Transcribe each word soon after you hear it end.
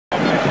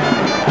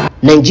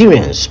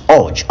Nigerians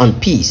urge on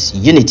peace,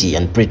 unity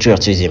and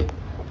patriotism.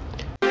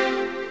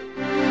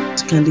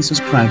 Kindly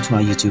subscribe to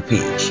our YouTube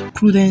page,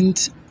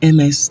 Prudent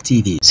MS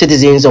TV.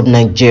 Citizens of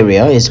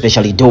Nigeria,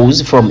 especially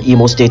those from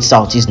Imo State,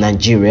 Southeast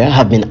Nigeria,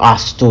 have been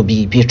asked to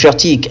be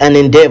patriotic and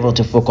endeavor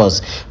to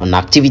focus on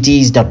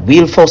activities that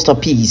will foster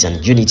peace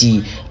and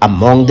unity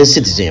among the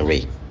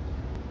citizenry.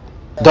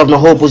 Governor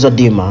Hope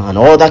Uzodinma and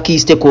other key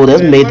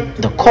stakeholders made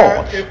the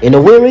call in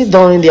Owerri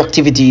during the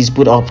activities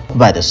put up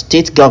by the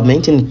state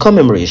government in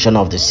commemoration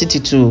of the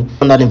 62nd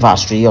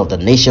anniversary of the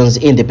nation's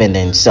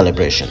independence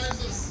celebration.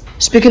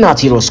 Speaking at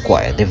Hero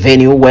Square, the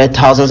venue where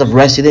thousands of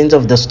residents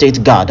of the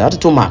state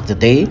gathered to mark the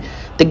day,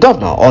 the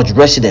governor urged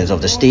residents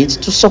of the state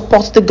to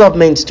support the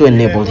government to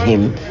enable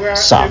him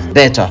serve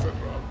better.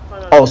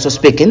 Also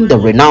speaking, the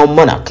renowned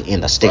monarch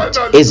in the state,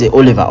 Eze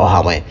Oliver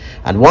Ohamwe,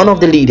 and one of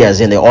the leaders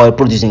in the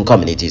oil-producing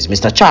communities,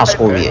 Mr. Charles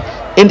Orie,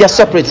 in their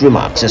separate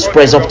remarks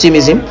expressed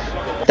optimism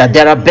that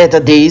there are better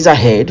days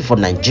ahead for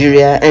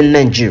Nigeria and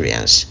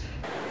Nigerians.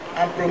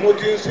 And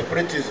promoting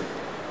separatism.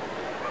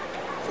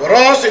 For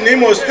us in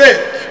Imo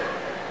State,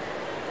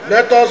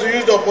 let us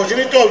use the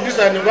opportunity of this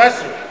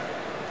anniversary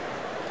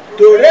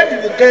to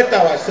rededicate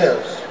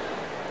ourselves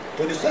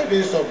to the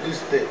service of this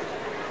state.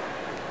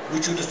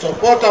 We should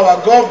support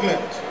our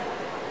government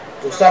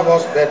to serve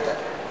us better.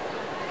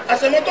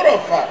 As a matter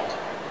of fact,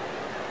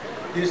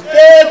 the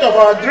state of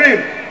our dream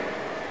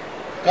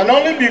can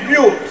only be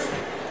built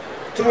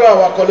through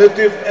our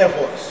collective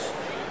efforts.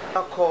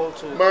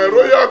 My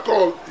royal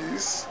call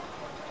is,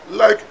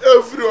 like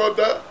every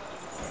other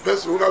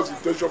person who has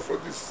intention for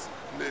this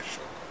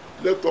nation,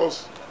 let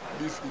us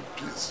live in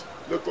peace.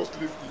 Let us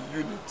live in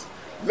unity.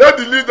 Let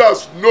the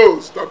leaders know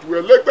that we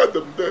elected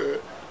them there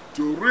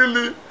to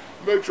really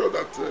make sure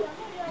that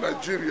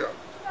Nigeria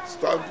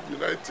stands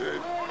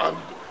united, and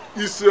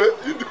its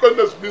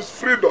independence means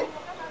freedom.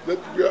 That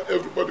where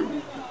everybody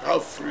will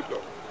have freedom.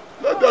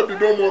 Let there be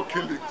no more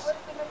killings.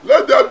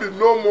 Let there be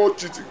no more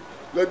cheating.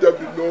 Let there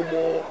be no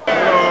more.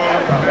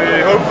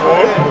 Be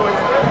hopeful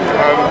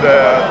and to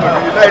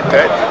be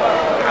united.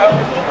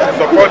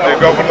 Support the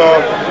governor,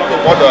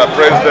 support our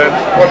president,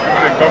 support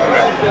people in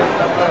government.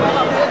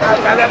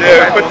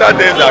 The better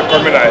days are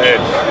coming ahead.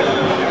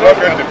 It's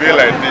not going to be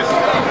like this.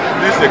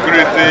 This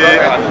security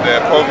and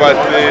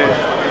poverty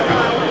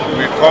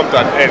will come to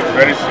an end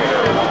very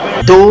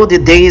soon. Though the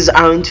days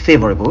aren't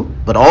favorable,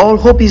 but all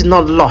hope is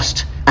not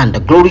lost, and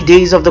the glory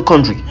days of the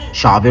country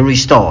shall be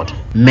restored,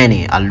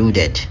 many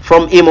alluded.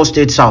 From Imo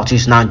State,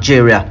 Southeast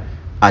Nigeria,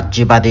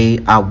 Ajibade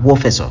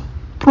Awofeso,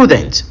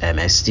 Prudent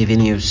MS TV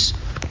News.